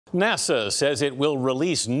NASA says it will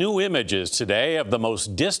release new images today of the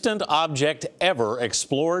most distant object ever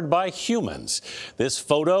explored by humans. This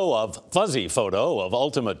fuzzy photo of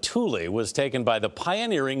Ultima Thule was taken by the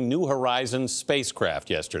pioneering New Horizons spacecraft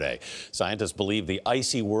yesterday. Scientists believe the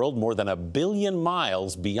icy world more than 1 billion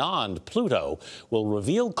miles beyond Pluto will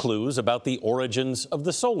reveal clues about the origins of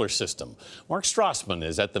the solar system. Mark Strassmann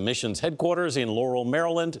is at the mission's headquarters in Laurel,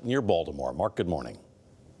 Maryland, near Baltimore. Mark, good morning.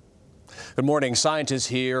 Good morning. Scientists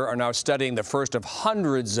here are now studying the first of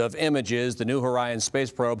hundreds of images the New Horizons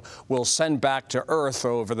space probe will send back to Earth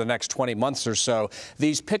over the next 20 months or so.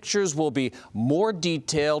 These pictures will be more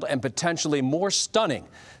detailed and potentially more stunning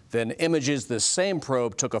than images the same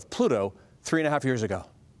probe took of Pluto 3.5 years ago.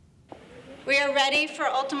 We are ready for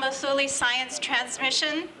Ultima Thule science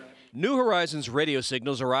transmission. New Horizons radio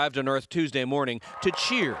signals arrived on Earth Tuesday morning to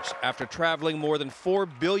cheers after traveling more than 4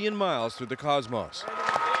 billion miles through the cosmos.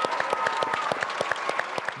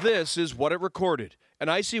 This is what it recorded, an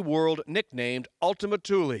icy world nicknamed Ultima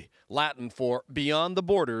Thule, Latin for beyond the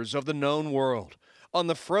borders of the known world. On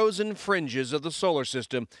the frozen fringes of the solar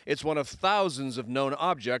system, it's one of thousands of known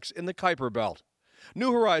objects in the Kuiper Belt.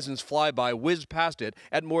 New Horizons flyby whizzed past it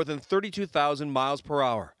at more than 32,000 miles per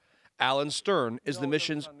hour. Alan Stern is the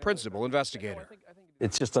mission's principal investigator.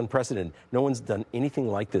 It's just unprecedented. No one's done anything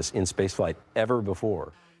like this in spaceflight ever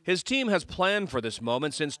before. His team has planned for this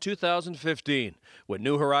moment since 2015, when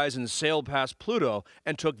New Horizons sailed past Pluto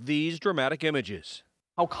and took these dramatic images.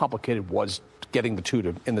 How complicated was getting the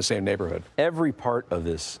two in the same neighborhood? Every part of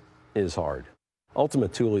this is hard. Ultima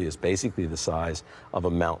Thule is basically the size of a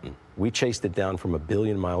mountain. We chased it down from 1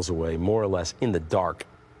 billion miles away, more or less in the dark,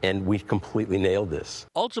 and we completely nailed this.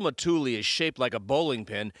 Ultima Thule is shaped like a bowling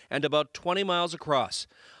pin and about 20 miles across.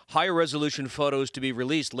 Higher resolution photos to be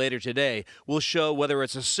released later today will show whether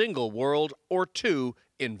it's a single world or two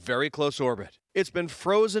in very close orbit. It's been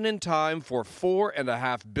frozen in time for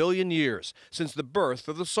 4.5 billion years since the birth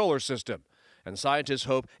of the solar system, and scientists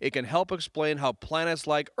hope it can help explain how planets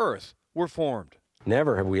like Earth were formed.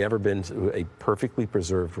 Never have we ever been to a perfectly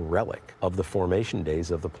preserved relic of the formation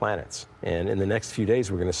days of the planets. And in the next few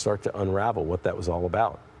days, we're going to start to unravel what that was all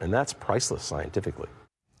about. And that's priceless scientifically.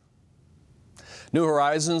 New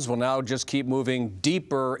Horizons will now just keep moving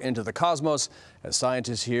deeper into the cosmos as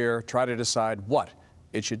scientists here try to decide what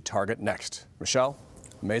it should target next. Michelle,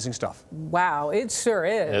 amazing stuff. Wow, it sure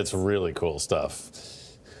is. It's really cool stuff.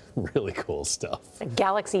 Really cool stuff. A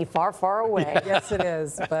galaxy far, far away. Yeah. Yes, it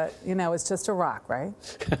is. But, you know, it's just a rock, right?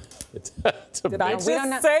 Did I just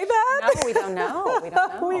say that? No, we don't know. We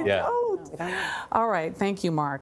don't know. We don't. We don't know. All right. Thank you, Mark.